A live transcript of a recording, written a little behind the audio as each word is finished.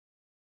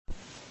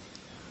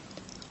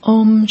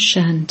Om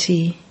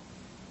Shanti.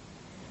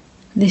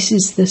 This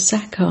is the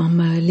Sakar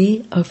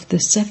Murli of the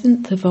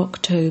 7th of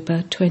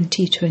October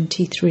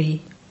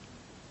 2023.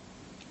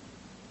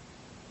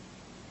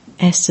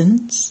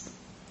 Essence.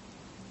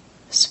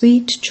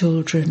 Sweet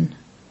children,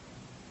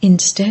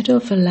 instead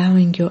of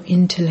allowing your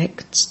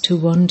intellects to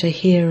wander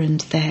here and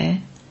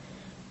there,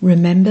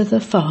 remember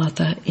the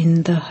Father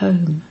in the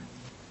home.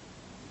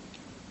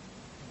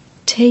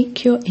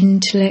 Take your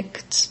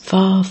intellects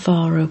far,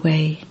 far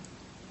away.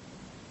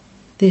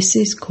 This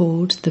is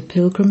called the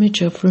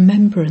pilgrimage of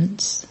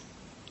remembrance.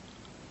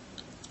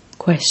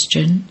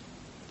 Question: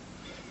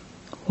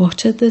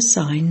 what are the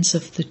signs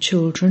of the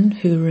children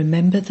who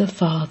remember the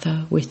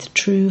Father with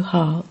true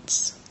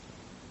hearts?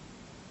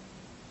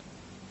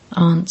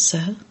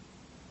 Answer: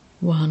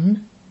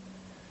 1.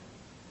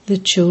 The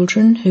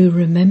children who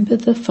remember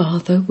the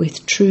Father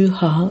with true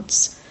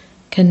hearts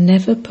can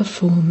never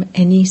perform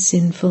any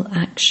sinful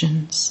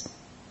actions.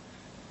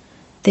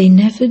 They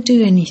never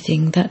do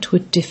anything that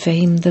would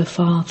defame the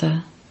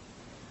Father.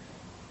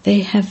 They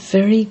have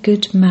very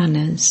good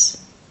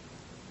manners.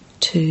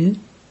 2.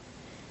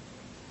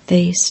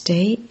 They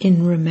stay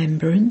in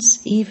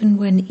remembrance even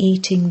when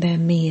eating their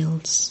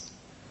meals.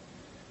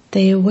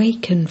 They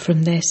awaken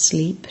from their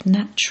sleep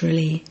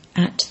naturally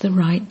at the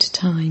right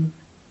time.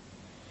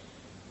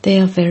 They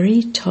are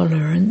very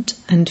tolerant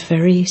and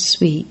very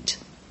sweet.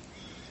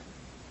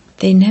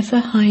 They never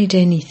hide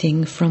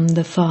anything from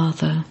the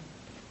Father.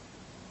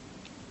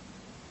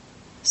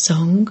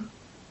 Song.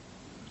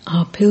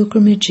 Our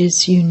pilgrimage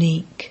is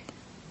unique.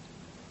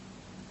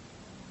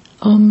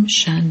 Om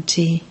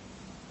Shanti.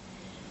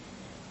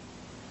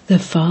 The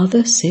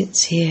Father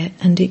sits here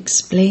and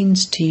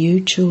explains to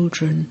you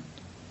children.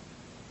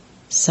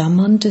 Some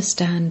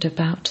understand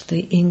about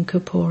the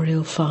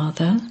incorporeal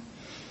Father,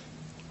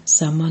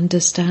 some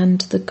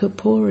understand the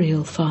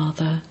corporeal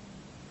Father,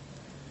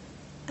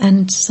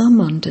 and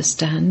some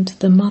understand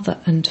the Mother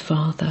and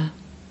Father.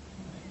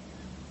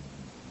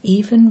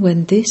 Even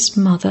when this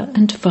Mother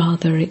and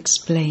Father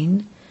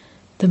explain,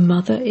 the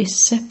Mother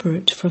is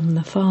separate from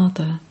the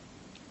Father.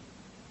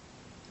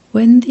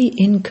 When the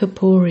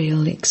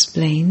incorporeal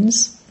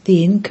explains,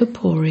 the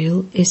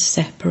incorporeal is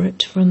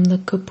separate from the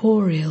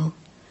corporeal,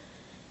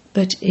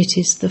 but it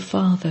is the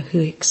Father who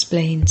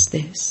explains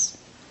this.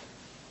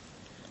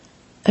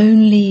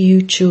 Only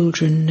you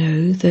children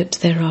know that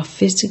there are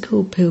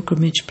physical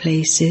pilgrimage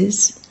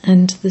places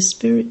and the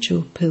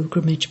spiritual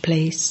pilgrimage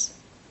place.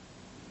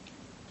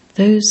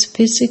 Those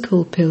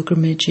physical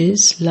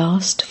pilgrimages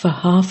last for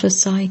half a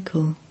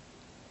cycle.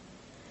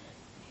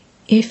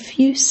 If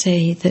you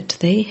say that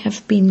they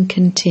have been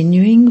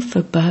continuing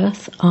for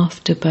birth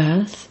after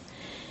birth,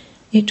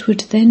 it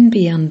would then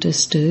be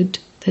understood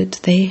that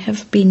they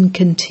have been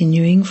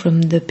continuing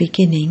from the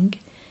beginning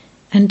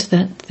and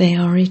that they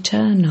are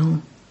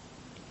eternal.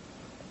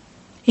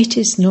 It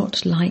is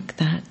not like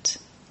that.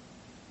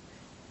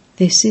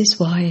 This is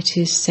why it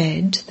is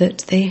said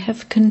that they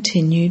have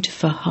continued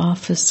for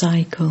half a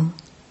cycle.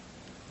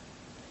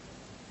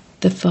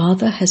 The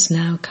Father has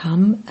now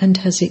come and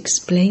has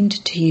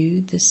explained to you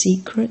the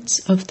secrets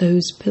of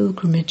those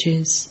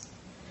pilgrimages.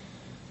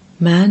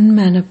 Man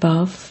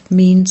above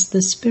means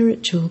the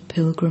spiritual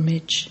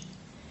pilgrimage.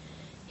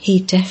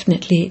 He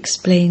definitely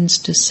explains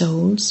to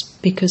souls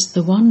because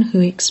the one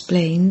who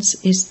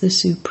explains is the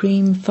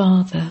Supreme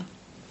Father.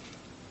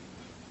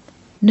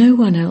 No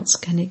one else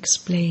can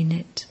explain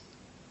it.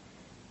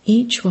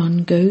 Each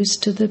one goes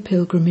to the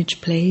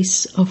pilgrimage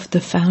place of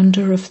the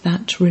founder of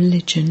that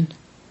religion.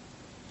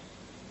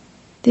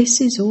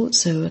 This is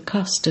also a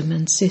custom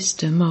and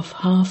system of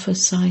half a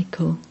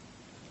cycle.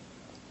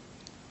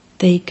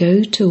 They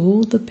go to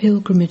all the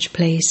pilgrimage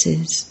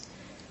places,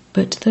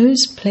 but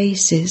those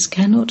places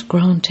cannot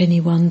grant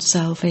anyone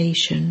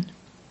salvation.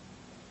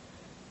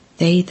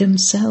 They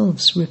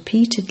themselves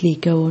repeatedly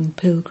go on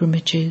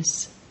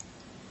pilgrimages.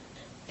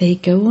 They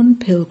go on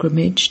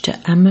pilgrimage to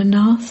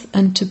Amarnath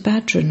and to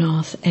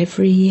Badranath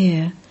every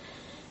year,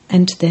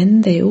 and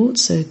then they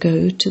also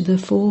go to the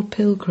 4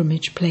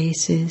 pilgrimage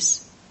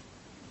places.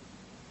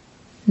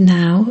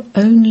 Now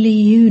only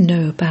you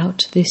know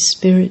about this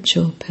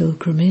spiritual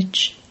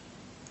pilgrimage.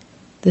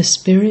 The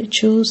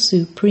spiritual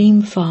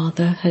Supreme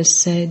Father has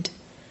said,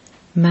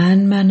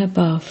 Man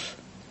above,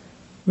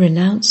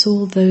 renounce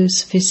all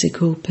those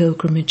physical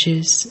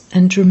pilgrimages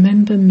and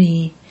remember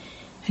me,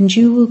 and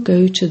you will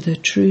go to the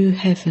true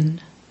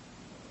heaven.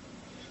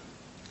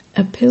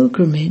 A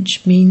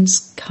pilgrimage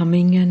means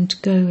coming and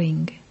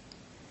going.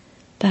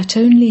 That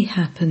only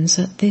happens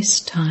at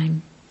this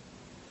time.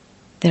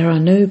 There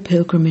are no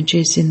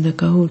pilgrimages in the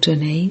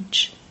Golden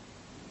Age.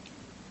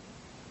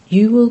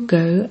 You will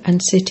go and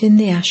sit in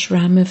the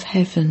ashram of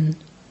heaven,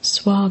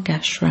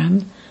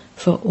 Swargashram,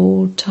 for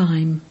all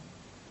time.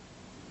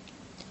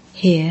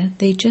 Here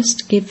they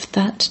just give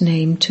that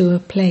name to a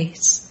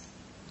place.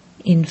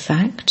 In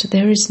fact,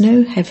 there is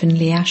no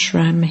heavenly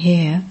ashram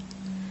here.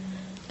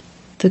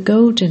 The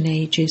Golden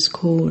Age is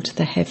called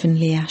the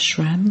heavenly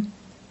ashram.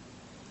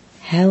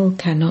 Hell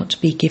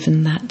cannot be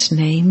given that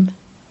name.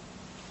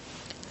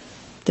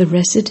 The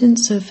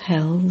residents of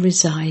hell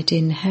reside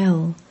in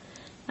hell,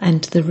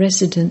 and the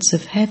residents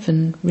of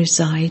heaven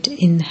reside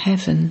in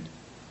heaven.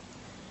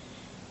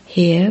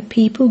 Here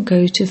people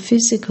go to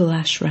physical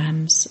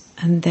ashrams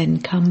and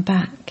then come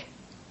back.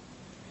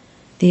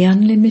 The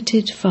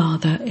Unlimited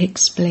Father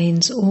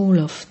explains all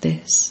of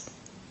this.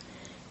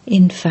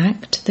 In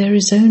fact, there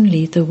is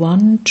only the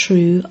one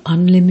true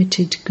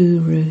unlimited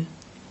Guru.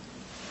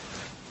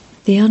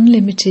 The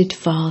Unlimited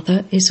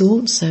Father is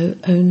also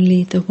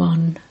only the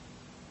one.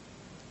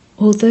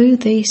 Although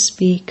they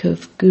speak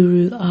of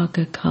Guru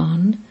Aga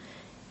Khan,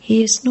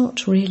 he is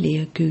not really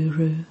a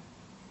guru.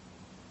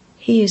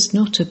 He is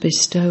not a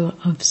bestower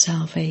of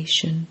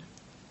salvation.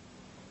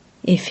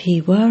 If he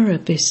were a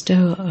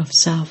bestower of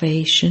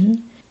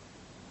salvation,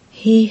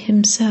 he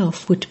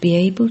himself would be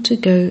able to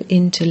go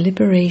into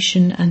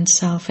liberation and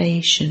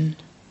salvation.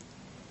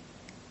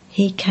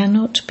 He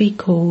cannot be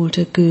called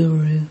a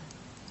guru.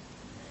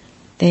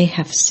 They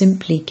have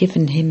simply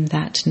given him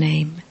that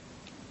name.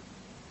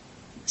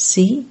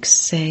 Sikhs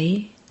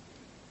say,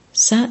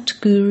 Sat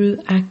Guru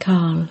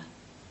Akal,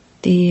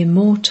 the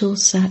immortal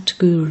Sat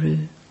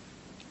Guru.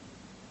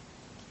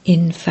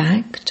 In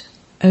fact,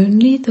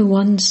 only the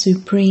one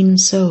Supreme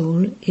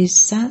Soul is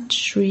Sat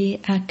Shri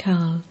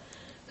Akal,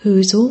 who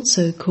is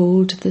also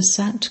called the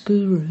Sat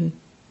Guru.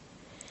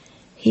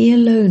 He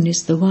alone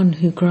is the one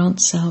who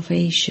grants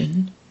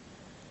salvation.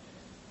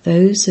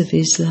 Those of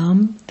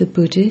Islam, the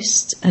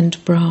Buddhists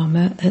and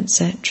Brahma,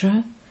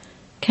 etc.,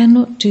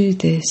 cannot do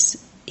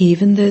this,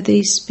 even though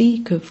they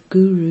speak of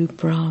Guru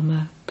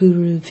Brahma,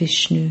 Guru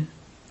Vishnu.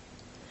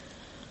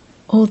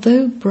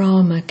 Although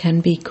Brahma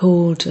can be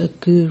called a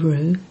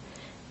guru,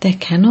 there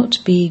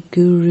cannot be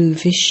Guru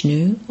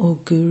Vishnu or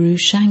Guru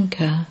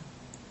Shankar.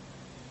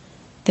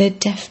 There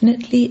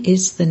definitely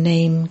is the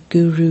name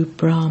Guru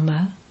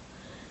Brahma,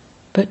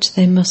 but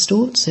there must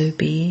also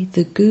be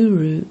the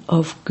Guru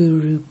of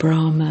Guru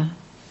Brahma.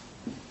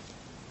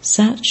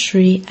 Sat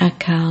Shri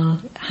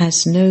Akal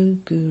has no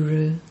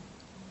Guru.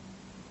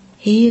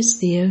 He is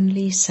the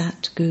only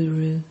Sat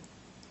Guru.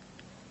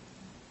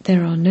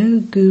 There are no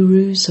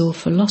gurus or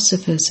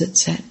philosophers,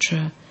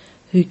 etc.,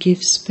 who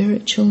give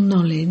spiritual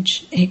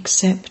knowledge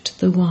except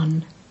the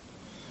one.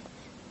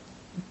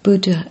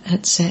 Buddha,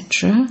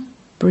 etc.,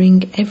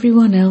 bring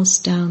everyone else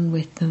down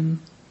with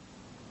them.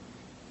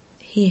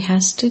 He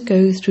has to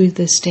go through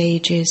the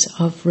stages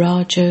of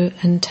Rajo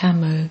and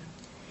Tamo.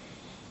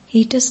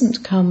 He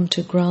doesn't come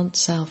to grant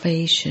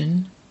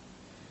salvation.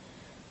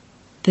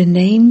 The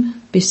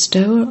name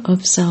bestower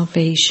of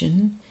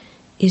salvation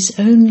is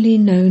only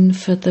known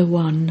for the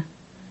one,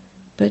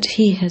 but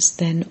he has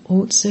then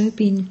also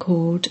been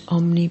called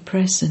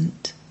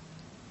omnipresent.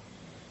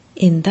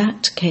 In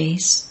that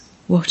case,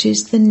 what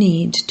is the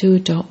need to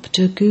adopt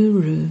a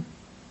guru?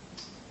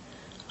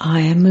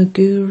 I am a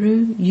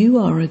guru, you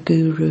are a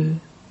guru.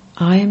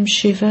 I am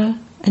Shiva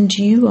and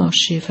you are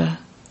Shiva. ...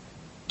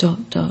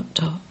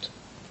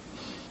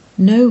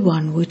 No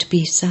one would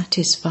be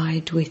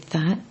satisfied with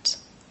that.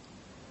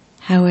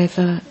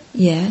 However,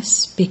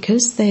 yes,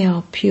 because they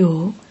are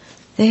pure,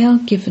 they are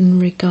given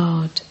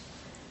regard,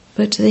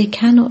 but they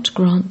cannot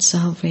grant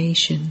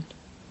salvation.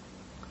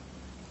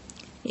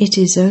 It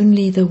is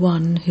only the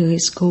one who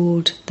is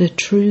called the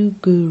true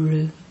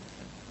Guru.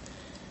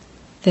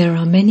 There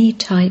are many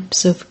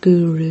types of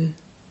Guru.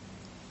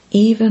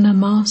 Even a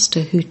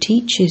master who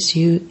teaches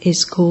you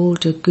is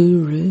called a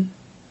Guru.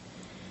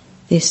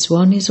 This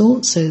one is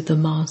also the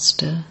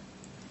master.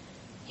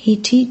 He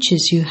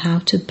teaches you how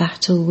to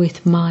battle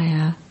with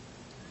Maya.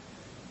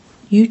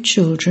 You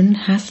children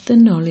have the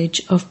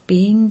knowledge of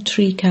being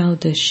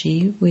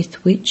Trikaldashi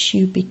with which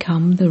you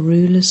become the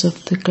rulers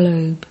of the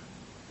globe.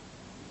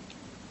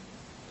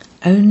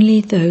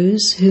 Only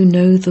those who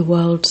know the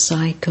world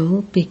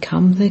cycle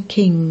become the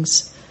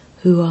kings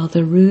who are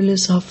the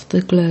rulers of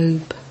the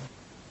globe.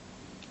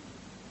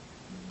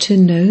 To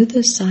know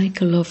the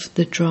cycle of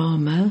the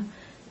drama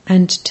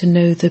and to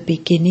know the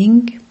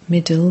beginning,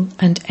 middle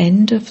and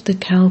end of the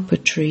Kalpa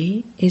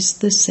tree is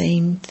the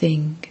same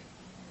thing.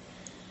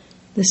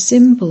 The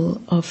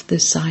symbol of the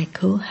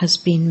cycle has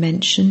been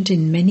mentioned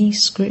in many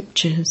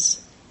scriptures.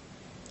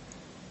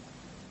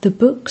 The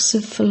books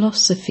of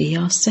philosophy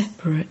are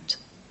separate.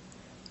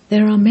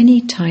 There are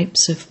many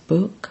types of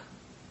book.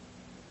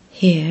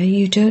 Here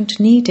you don't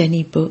need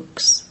any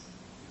books.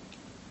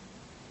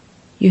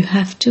 You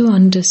have to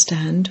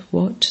understand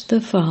what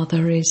the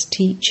Father is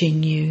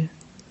teaching you.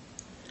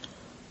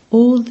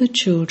 All the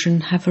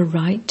children have a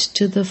right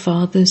to the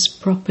Father's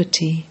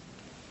property.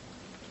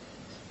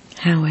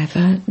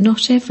 However,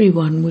 not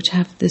everyone would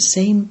have the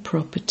same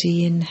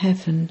property in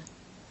heaven.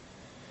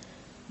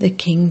 The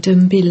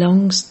kingdom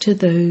belongs to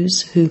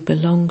those who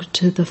belong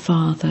to the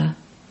Father.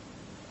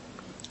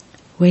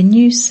 When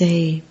you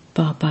say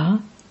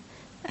Baba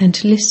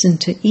and listen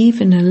to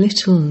even a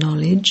little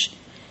knowledge,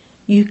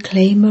 you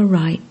claim a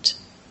right,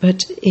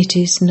 but it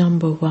is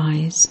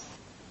number-wise.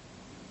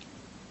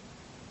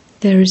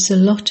 There is a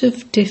lot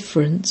of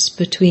difference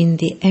between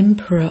the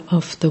emperor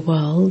of the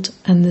world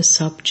and the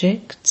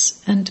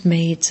subjects and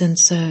maids and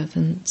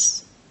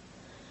servants.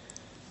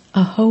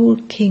 a whole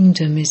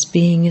kingdom is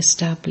being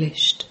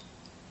established.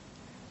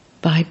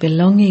 By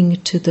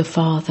belonging to the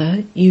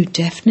Father, you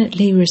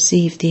definitely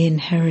receive the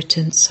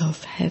inheritance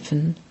of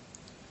heaven.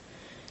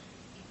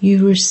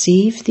 You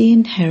receive the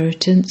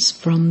inheritance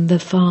from the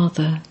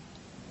Father.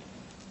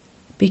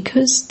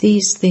 Because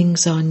these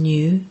things are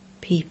new,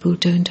 people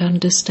don't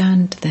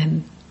understand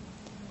them.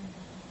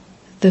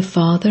 The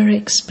Father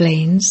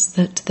explains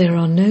that there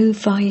are no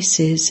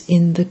vices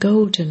in the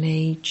Golden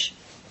Age.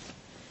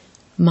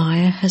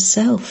 Maya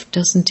herself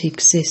doesn't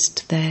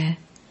exist there,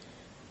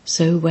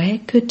 so where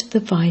could the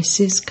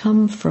vices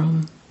come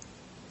from?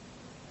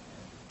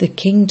 The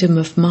kingdom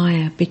of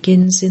Maya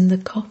begins in the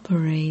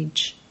Copper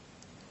Age.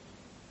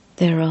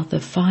 There are the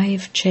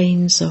 5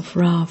 chains of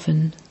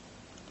Ravan.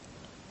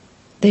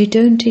 They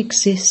don't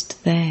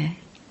exist there.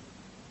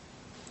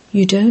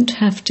 You don't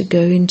have to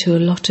go into a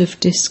lot of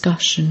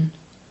discussion.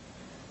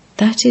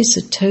 That is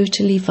a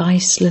totally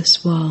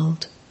viceless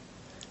world.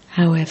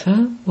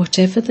 However,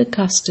 whatever the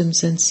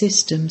customs and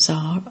systems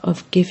are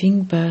of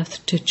giving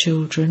birth to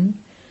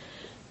children,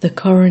 the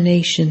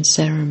coronation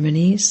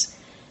ceremonies,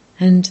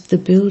 and the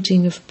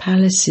building of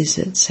palaces,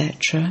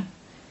 etc.,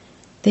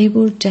 they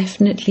will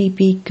definitely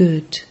be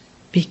good,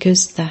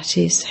 because that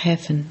is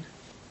heaven.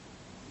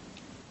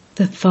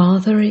 The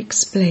Father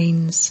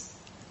explains,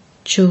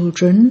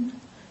 children,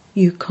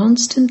 you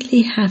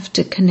constantly have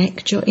to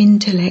connect your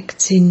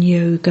intellects in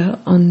yoga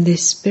on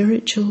this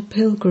spiritual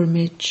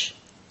pilgrimage.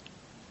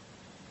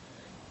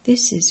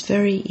 This is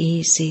very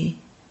easy.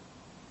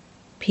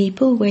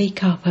 People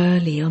wake up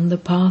early on the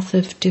path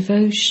of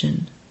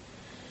devotion.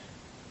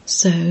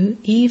 So,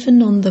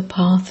 even on the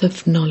path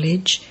of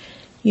knowledge,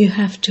 you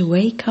have to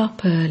wake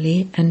up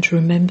early and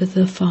remember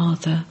the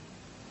Father.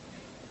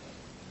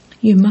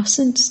 You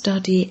mustn't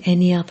study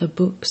any other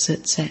books,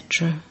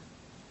 etc.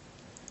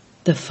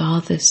 The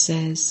Father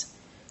says,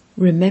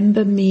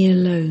 remember me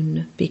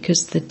alone,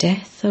 because the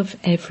death of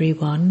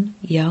everyone,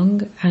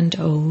 young and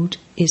old,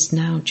 is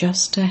now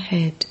just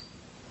ahead.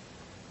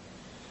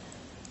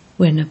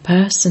 When a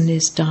person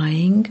is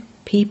dying,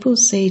 people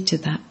say to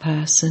that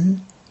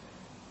person,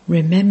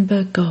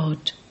 remember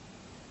God.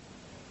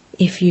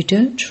 If you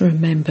don't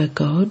remember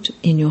God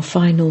in your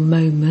final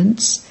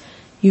moments,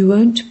 you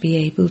won't be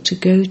able to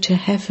go to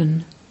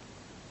heaven.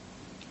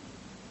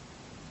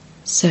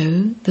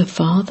 So the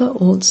Father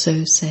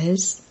also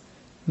says,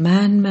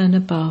 man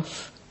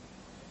above,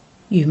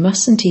 you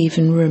mustn't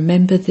even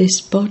remember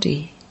this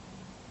body.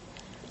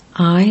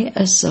 I,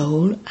 a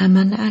soul, am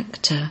an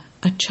actor,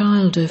 a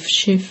child of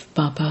Shiv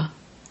Baba.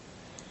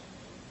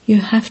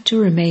 You have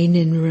to remain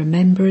in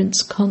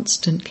remembrance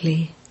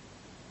constantly.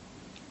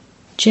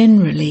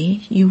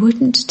 Generally, you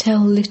wouldn't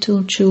tell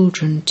little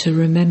children to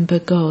remember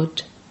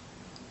God.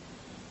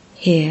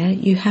 Here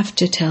you have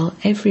to tell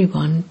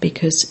everyone,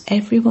 because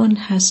everyone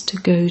has to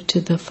go to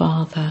the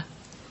Father.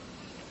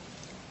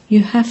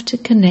 You have to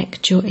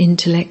connect your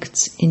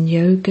intellects in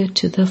yoga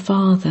to the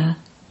Father.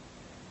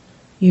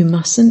 You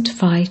mustn't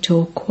fight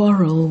or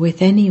quarrel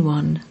with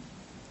anyone.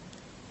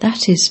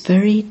 That is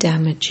very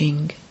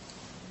damaging.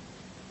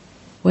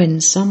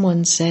 When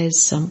someone says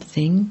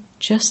something,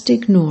 just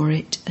ignore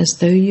it as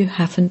though you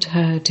haven't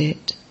heard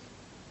it.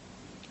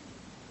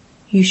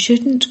 You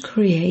shouldn't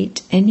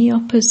create any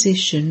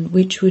opposition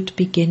which would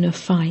begin a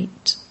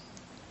fight.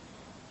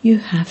 You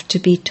have to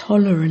be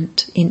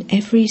tolerant in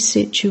every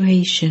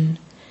situation,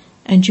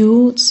 and you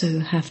also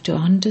have to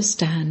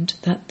understand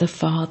that the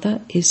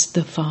Father is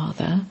the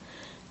Father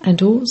and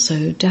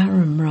also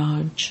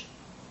Dharamraj.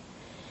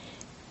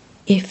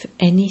 If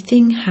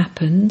anything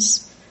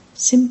happens,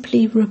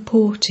 simply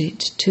report it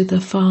to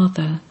the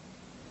Father.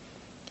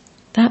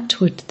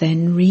 That would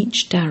then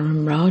reach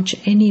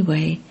Dharamraj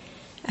anyway,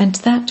 and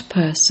that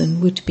person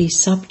would be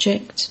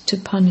subject to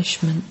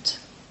punishment.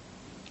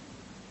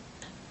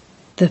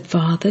 The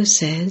Father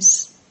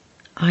says,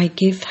 I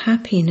give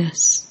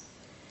happiness.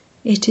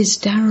 It is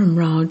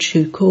Dharamraj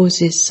who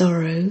causes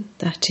sorrow,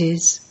 that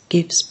is,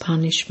 gives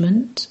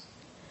punishment.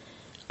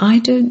 I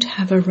don't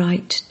have a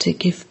right to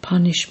give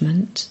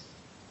punishment.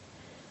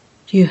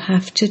 You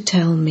have to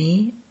tell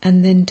me,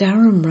 and then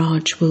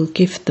Dharamraj will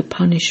give the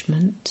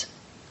punishment.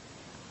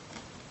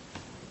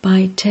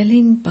 By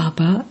telling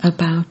Baba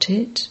about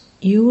it,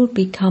 you will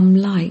become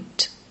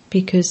light,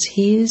 because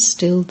he is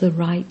still the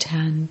right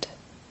hand.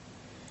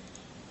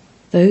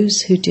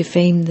 Those who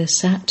defame the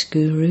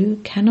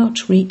Satguru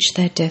cannot reach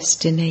their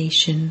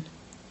destination.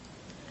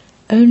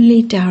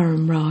 Only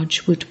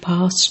Dharamraj would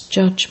pass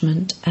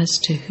judgment as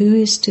to who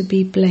is to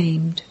be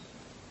blamed.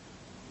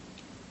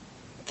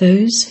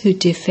 Those who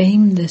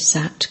defame the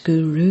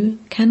Satguru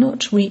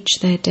cannot reach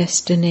their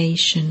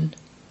destination.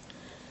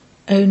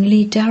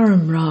 Only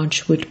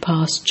Dharamraj would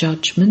pass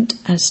judgment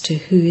as to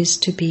who is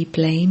to be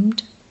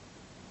blamed.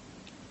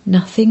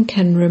 Nothing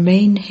can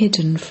remain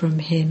hidden from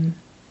him.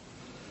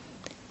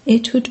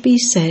 It would be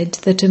said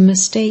that a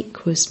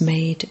mistake was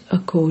made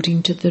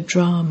according to the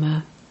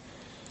drama,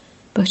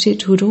 but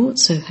it would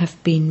also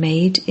have been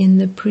made in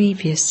the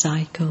previous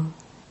cycle.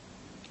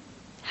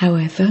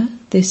 However,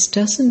 This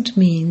doesn't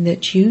mean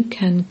that you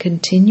can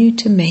continue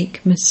to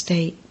make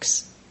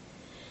mistakes.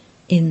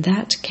 In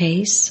that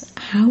case,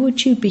 how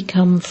would you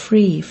become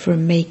free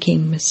from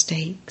making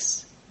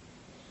mistakes?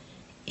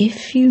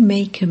 If you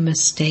make a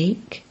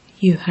mistake,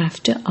 you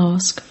have to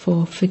ask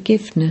for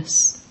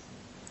forgiveness.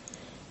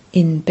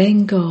 In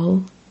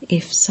Bengal,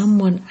 if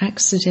someone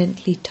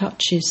accidentally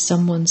touches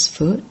someone's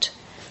foot,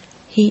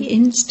 he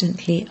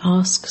instantly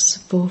asks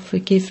for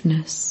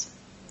forgiveness.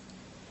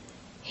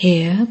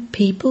 Here,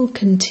 people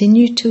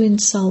continue to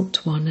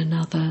insult one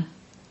another.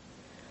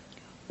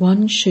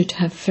 One should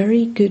have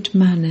very good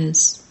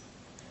manners.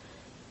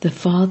 The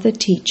Father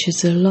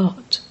teaches a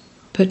lot,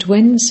 but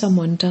when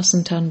someone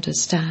doesn't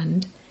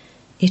understand,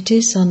 it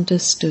is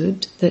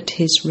understood that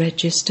his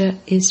register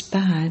is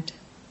bad.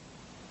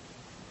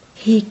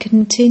 He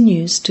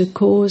continues to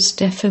cause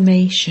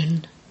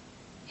defamation.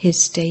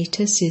 His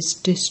status is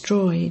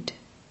destroyed.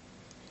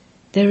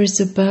 There is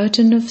a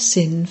burden of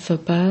sin for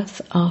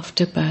birth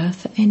after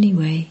birth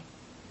anyway.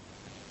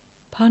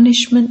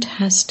 Punishment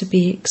has to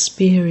be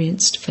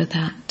experienced for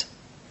that.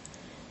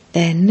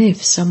 Then,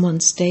 if someone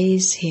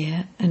stays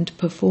here and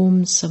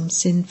performs some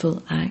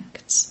sinful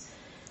acts,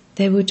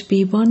 there would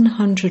be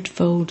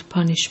 100-fold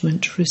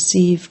punishment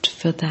received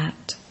for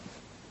that.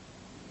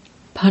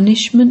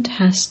 Punishment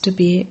has to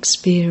be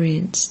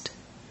experienced.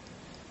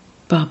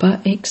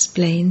 Baba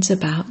explains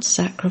about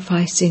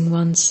sacrificing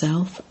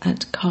oneself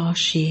at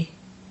Kashi.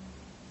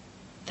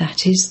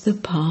 That is the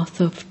path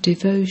of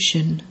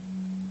devotion.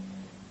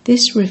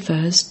 This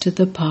refers to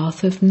the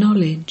path of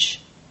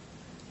knowledge.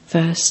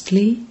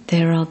 Firstly,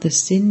 there are the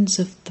sins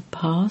of the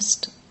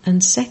past,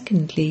 and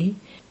secondly,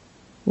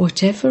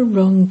 whatever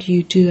wrong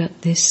you do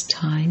at this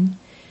time,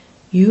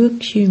 you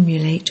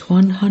accumulate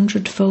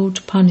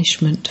 100-fold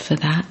punishment for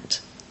that.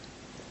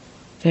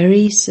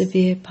 Very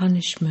severe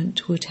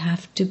punishment would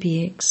have to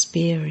be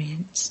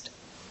experienced.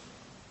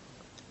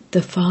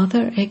 The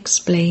Father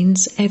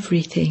explains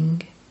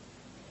everything.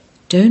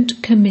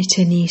 Don't commit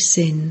any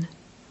sin.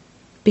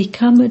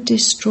 Become a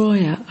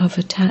destroyer of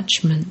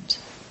attachment.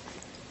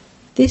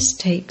 This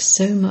takes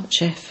so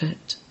much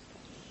effort.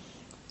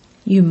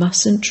 You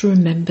mustn't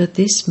remember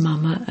this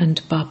Mama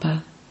and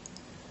Baba.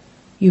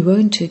 You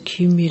won't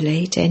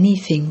accumulate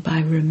anything by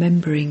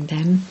remembering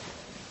them.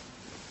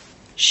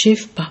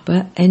 Shiv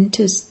Baba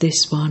enters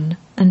this one,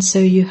 and so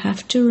you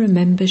have to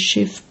remember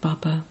Shiv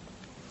Baba.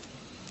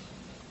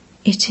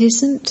 It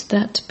isn't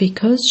that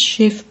because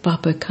Shiv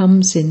Baba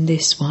comes in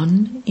this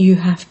one, you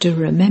have to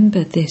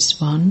remember this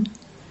one.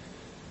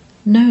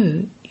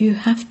 No, you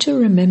have to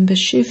remember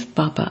Shiv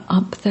Baba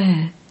up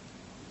there.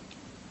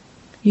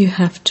 You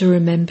have to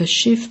remember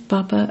Shiv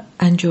Baba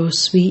and your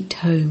sweet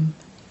home.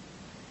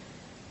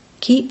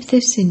 Keep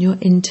this in your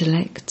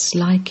intellects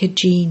like a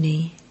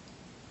genie.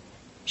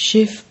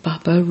 Shiv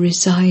Baba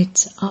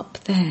resides up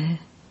there.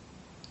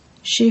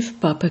 Shiv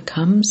Baba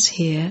comes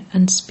here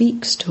and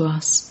speaks to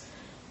us,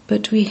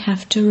 but we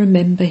have to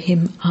remember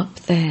him up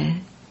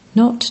there,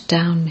 not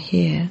down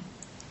here.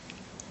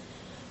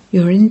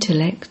 Your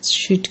intellects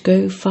should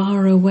go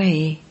far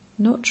away,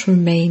 not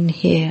remain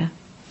here.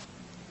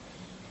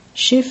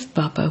 Shiv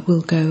Baba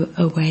will go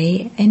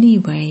away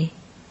anyway.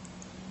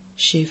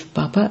 Shiv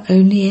Baba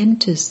only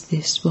enters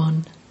this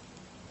one.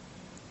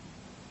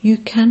 You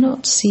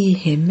cannot see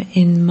him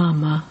in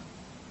Mama.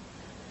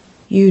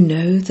 You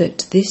know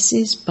that this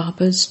is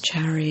Baba's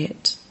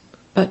chariot,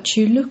 but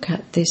you look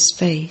at this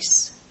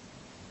face.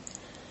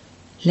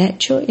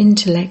 Let your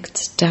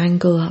intellect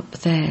dangle up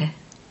there.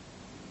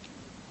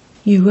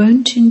 You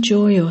won't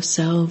enjoy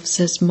yourselves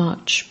as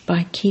much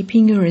by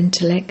keeping your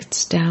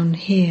intellects down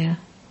here.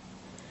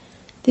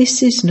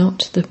 This is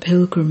not the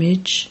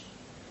pilgrimage.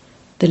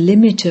 The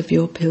limit of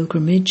your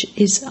pilgrimage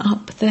is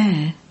up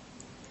there.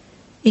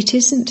 It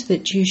isn't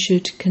that you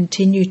should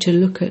continue to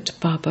look at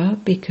Baba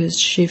because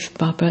Shiv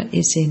Baba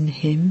is in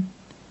him.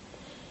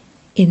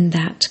 In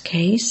that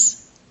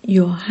case,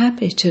 your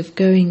habit of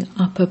going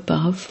up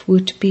above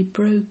would be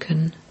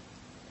broken.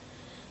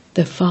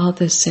 The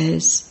Father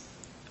says,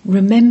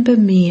 remember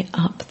me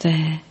up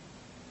there.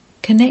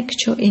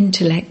 Connect your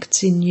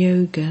intellects in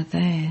yoga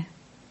there.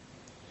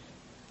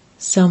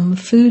 Some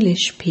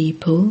foolish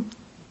people,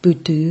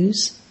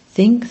 Budus,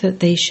 think that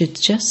they should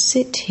just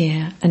sit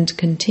here and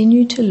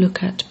continue to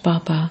look at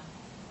Baba.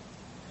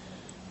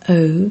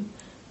 Oh,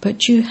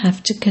 but you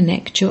have to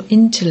connect your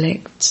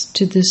intellects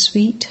to the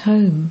sweet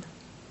home.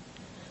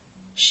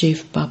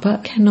 Shiv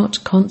Baba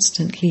cannot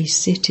constantly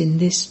sit in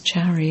this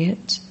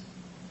chariot.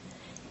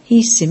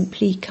 He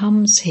simply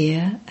comes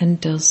here and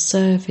does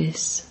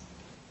service.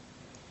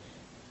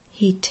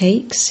 He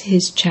takes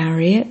his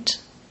chariot,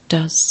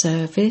 does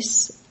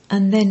service,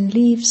 and then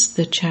leaves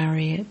the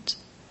chariot.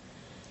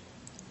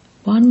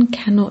 One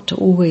cannot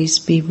always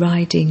be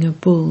riding a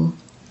bull,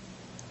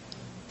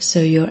 so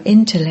your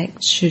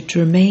intellect should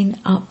remain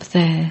up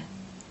there.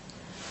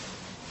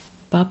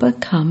 Baba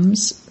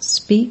comes,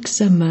 speaks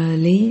a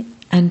Murli,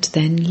 and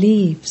then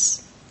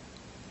leaves.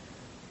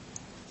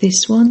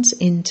 This one's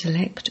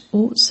intellect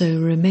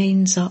also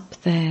remains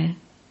up there.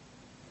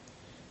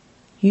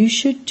 You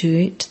should do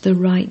it the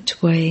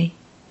right way,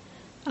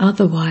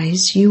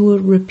 otherwise you will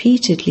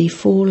repeatedly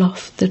fall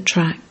off the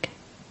track.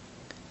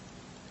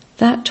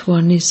 That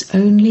one is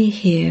only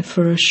here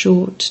for a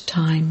short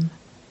time.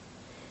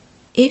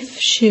 If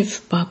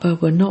Shiv Baba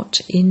were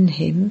not in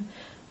him,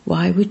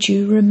 why would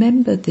you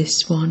remember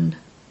this one?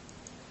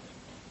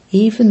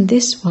 Even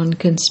this one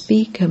can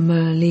speak a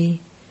Murli.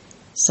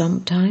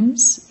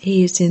 Sometimes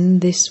he is in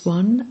this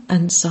one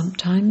and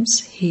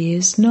sometimes he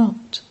is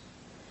not.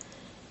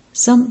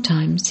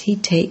 Sometimes he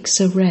takes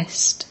a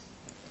rest.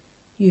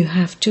 You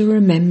have to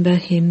remember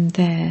him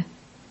there.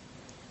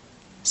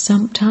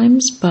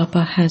 Sometimes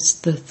Baba has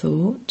the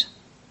thought,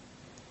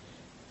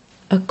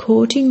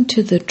 according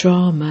to the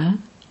drama,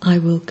 I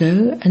will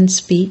go and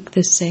speak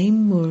the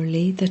same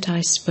Murli that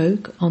I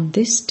spoke on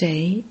this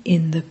day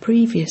in the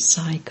previous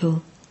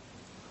cycle.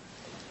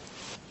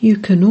 You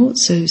can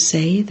also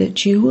say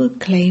that you will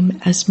claim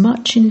as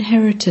much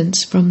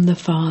inheritance from the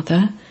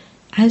Father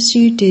as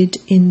you did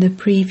in the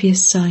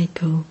previous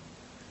cycle.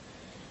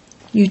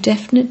 You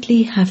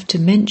definitely have to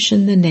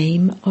mention the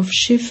name of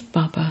Shiv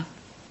Baba.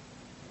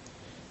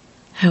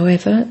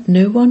 However,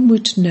 no one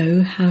would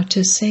know how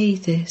to say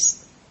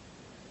this.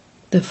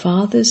 The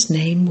Father's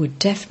name would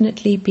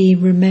definitely be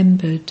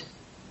remembered.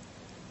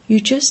 You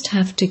just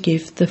have to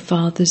give the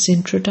Father's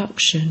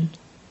introduction.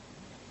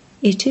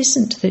 It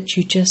isn't that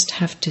you just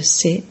have to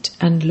sit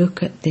and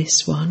look at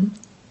this one.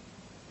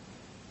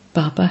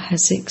 Baba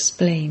has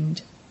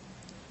explained.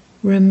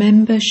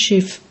 Remember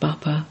Shiv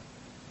Baba.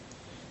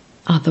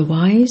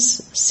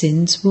 Otherwise,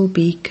 sins will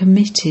be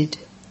committed.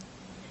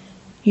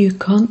 You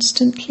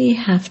constantly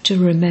have to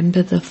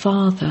remember the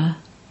Father.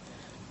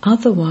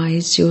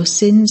 Otherwise, your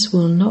sins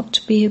will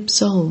not be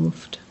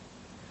absolved.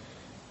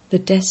 The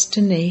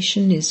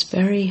destination is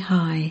very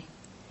high.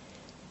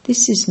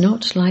 This is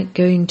not like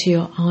going to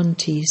your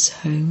auntie's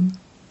home.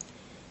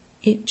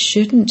 It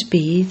shouldn't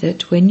be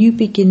that when you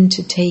begin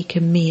to take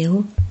a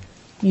meal,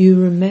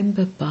 you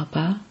remember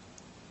Baba,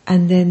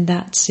 and then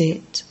that's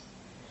it.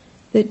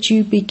 That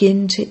you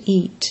begin to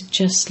eat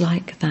just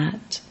like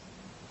that.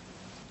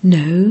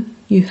 No,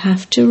 you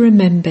have to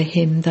remember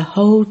him the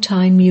whole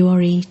time you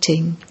are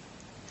eating.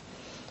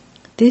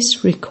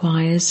 This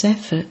requires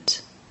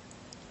effort.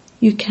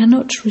 You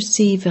cannot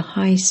receive a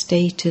high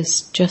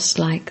status just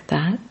like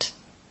that.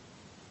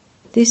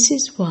 This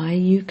is why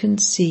you can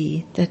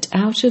see that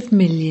out of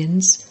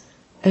millions,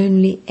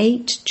 only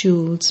 8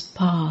 jewels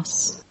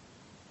pass.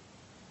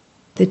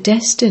 The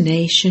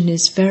destination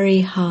is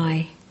very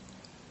high.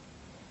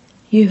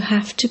 You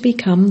have to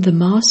become the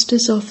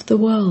masters of the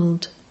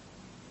world.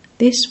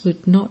 This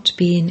would not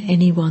be in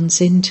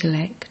anyone's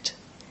intellect.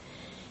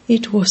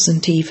 It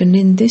wasn't even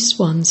in this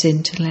one's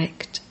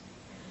intellect.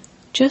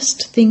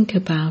 Just think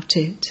about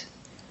it.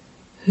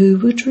 Who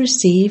would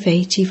receive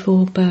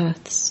 84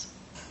 births?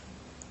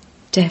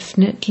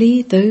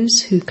 Definitely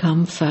those who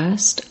come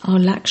first are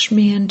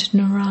Lakshmi and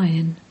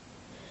Narayan.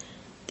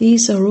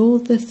 These are all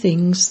the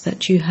things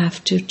that you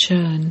have to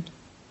churn.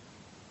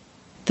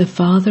 The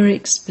Father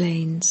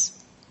explains,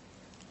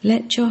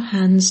 let your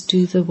hands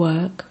do the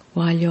work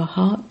while your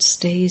heart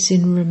stays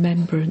in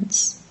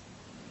remembrance.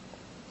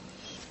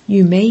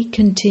 You may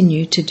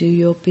continue to do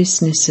your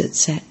business,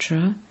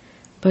 etc.,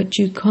 but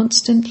you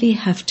constantly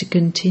have to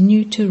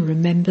continue to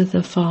remember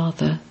the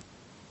Father.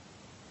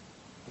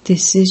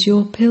 This is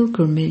your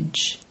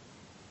pilgrimage.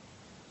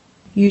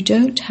 You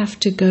don't have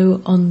to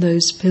go on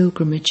those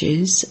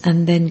pilgrimages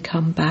and then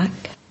come back.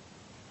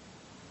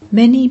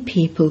 Many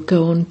people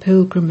go on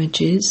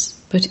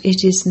pilgrimages, but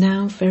it is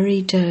now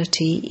very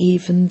dirty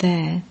even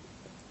there.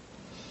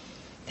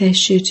 There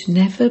should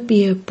never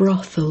be a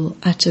brothel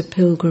at a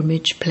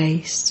pilgrimage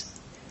place.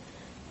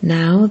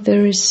 Now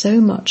there is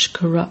so much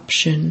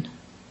corruption.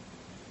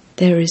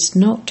 There is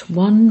not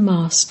one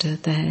master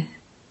there.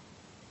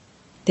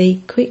 They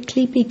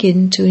quickly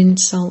begin to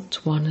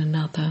insult one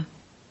another.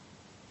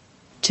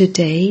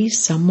 Today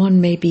someone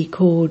may be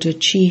called a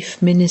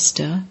chief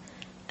minister,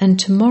 and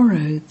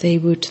tomorrow they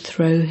would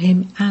throw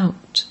him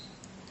out.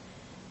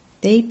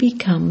 They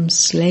become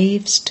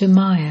slaves to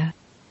Maya.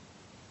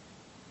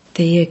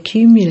 They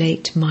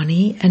accumulate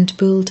money and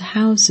build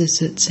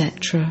houses,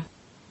 etc.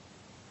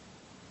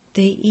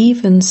 They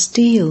even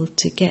steal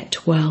to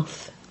get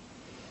wealth.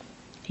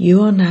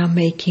 You are now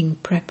making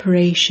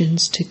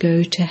preparations to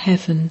go to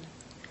heaven.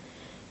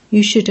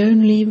 You should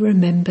only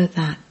remember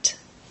that.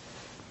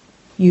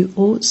 You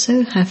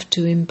also have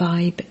to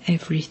imbibe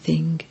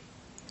everything.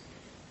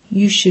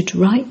 You should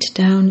write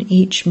down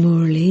each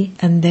Murli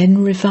and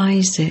then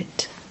revise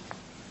it.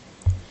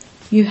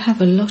 You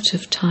have a lot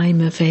of time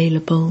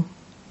available.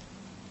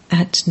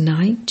 At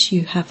night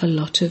you have a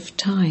lot of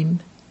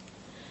time.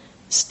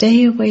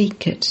 Stay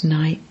awake at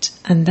night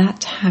and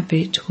that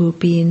habit will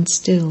be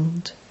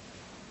instilled.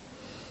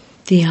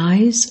 The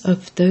eyes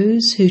of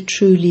those who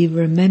truly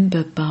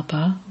remember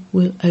Baba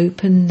will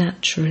open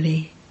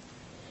naturally.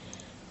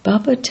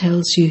 Baba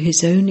tells you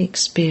his own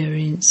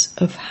experience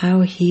of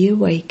how he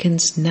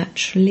awakens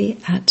naturally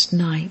at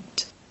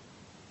night.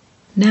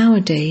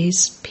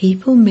 Nowadays,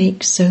 people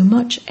make so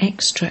much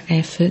extra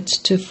effort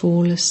to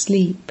fall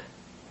asleep.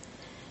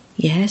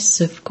 Yes,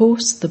 of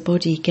course, the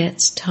body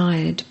gets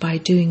tired by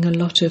doing a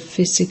lot of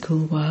physical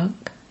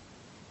work.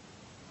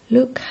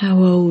 Look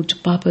how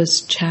old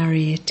Baba's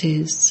chariot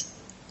is.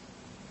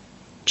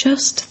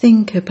 Just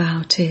think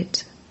about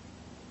it.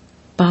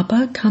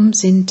 Baba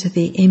comes into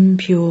the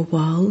impure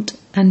world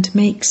and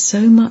makes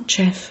so much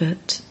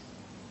effort.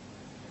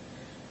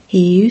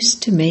 He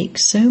used to make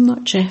so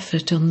much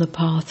effort on the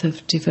path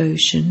of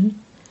devotion,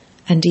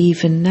 and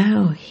even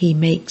now he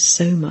makes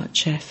so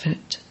much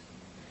effort.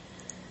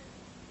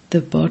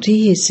 The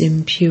body is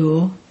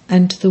impure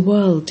and the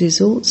world is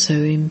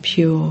also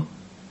impure.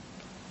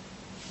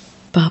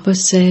 Baba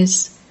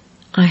says,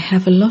 I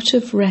have a lot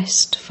of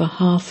rest for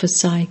half a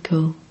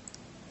cycle.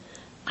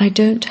 I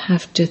don't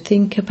have to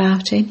think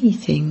about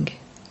anything.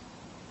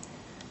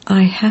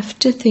 I have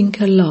to think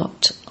a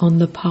lot on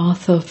the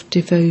path of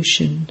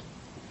devotion.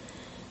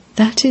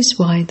 That is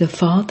why the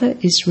Father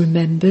is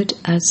remembered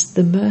as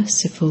the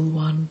Merciful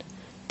One,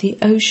 the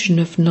ocean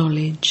of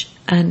knowledge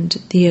and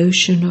the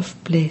ocean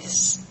of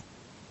bliss.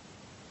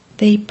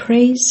 They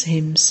praise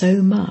him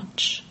so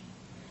much.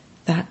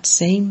 That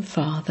same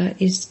Father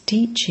is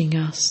teaching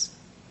us.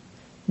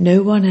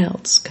 No one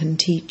else can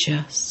teach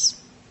us.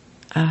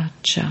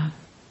 Acha.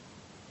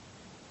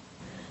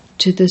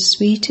 To the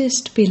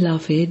sweetest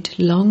beloved,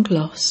 long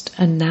lost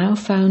and now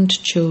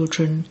found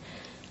children,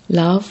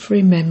 love,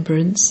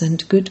 remembrance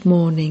and good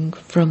morning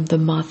from the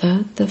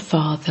Mother, the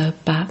Father,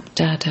 Bap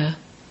Dada.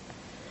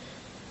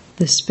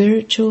 The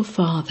spiritual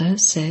father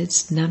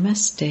says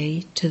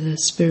Namaste to the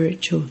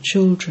spiritual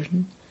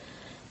children,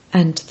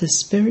 and the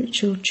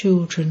spiritual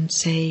children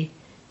say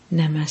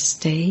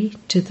Namaste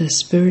to the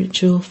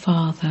spiritual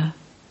father.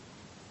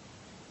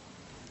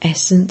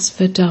 Essence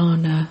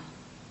Vedana.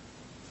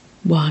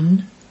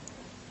 1.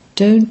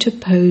 Don't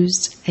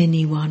oppose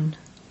anyone.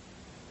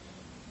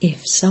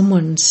 If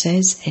someone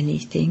says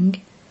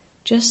anything,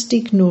 just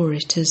ignore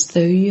it as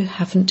though you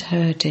haven't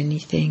heard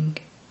anything.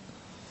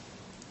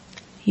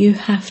 You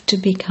have to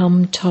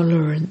become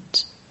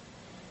tolerant.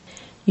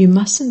 You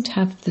mustn't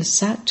have the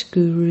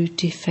Satguru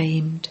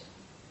defamed.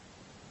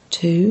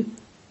 2.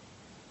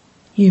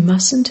 You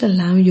mustn't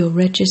allow your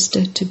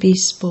register to be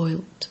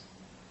spoilt.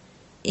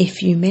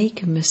 If you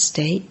make a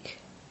mistake,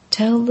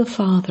 tell the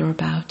Father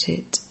about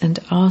it and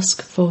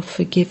ask for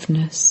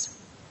forgiveness.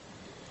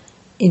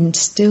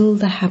 Instill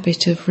the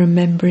habit of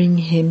remembering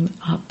him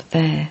up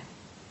there.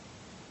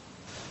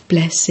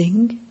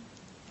 Blessing.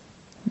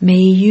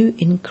 May you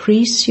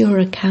increase your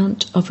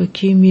account of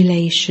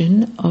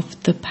accumulation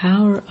of the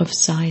power of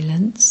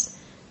silence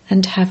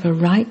and have a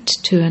right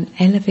to an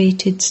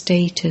elevated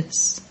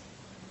status.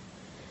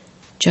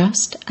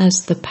 Just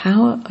as the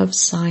power of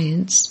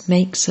science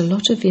makes a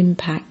lot of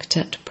impact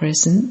at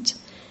present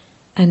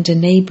and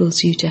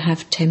enables you to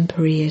have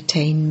temporary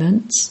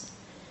attainments,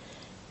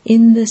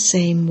 in the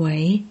same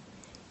way,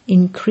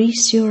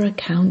 increase your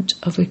account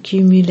of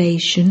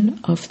accumulation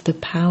of the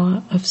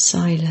power of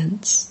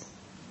silence.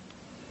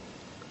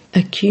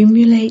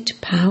 Accumulate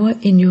power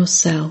in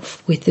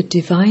yourself with the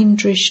divine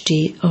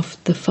drishti of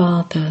the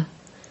Father,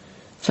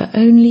 for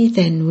only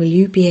then will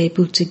you be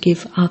able to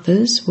give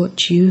others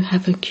what you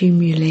have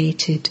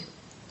accumulated.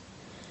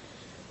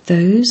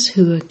 Those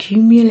who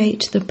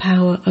accumulate the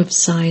power of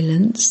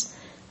silence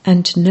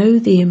and know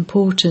the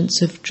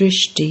importance of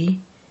drishti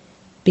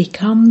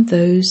become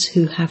those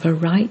who have a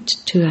right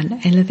to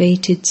an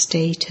elevated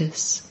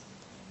status.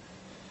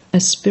 A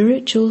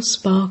spiritual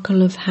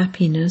sparkle of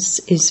happiness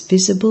is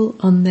visible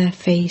on their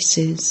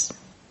faces.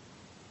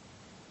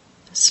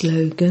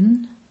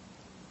 Slogan: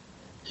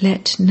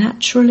 Let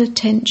natural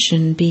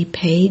attention be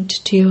paid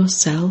to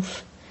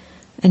yourself,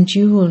 and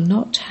you will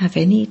not have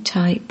any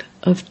type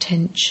of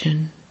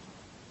tension.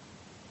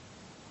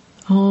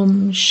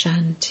 Om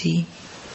Shanti.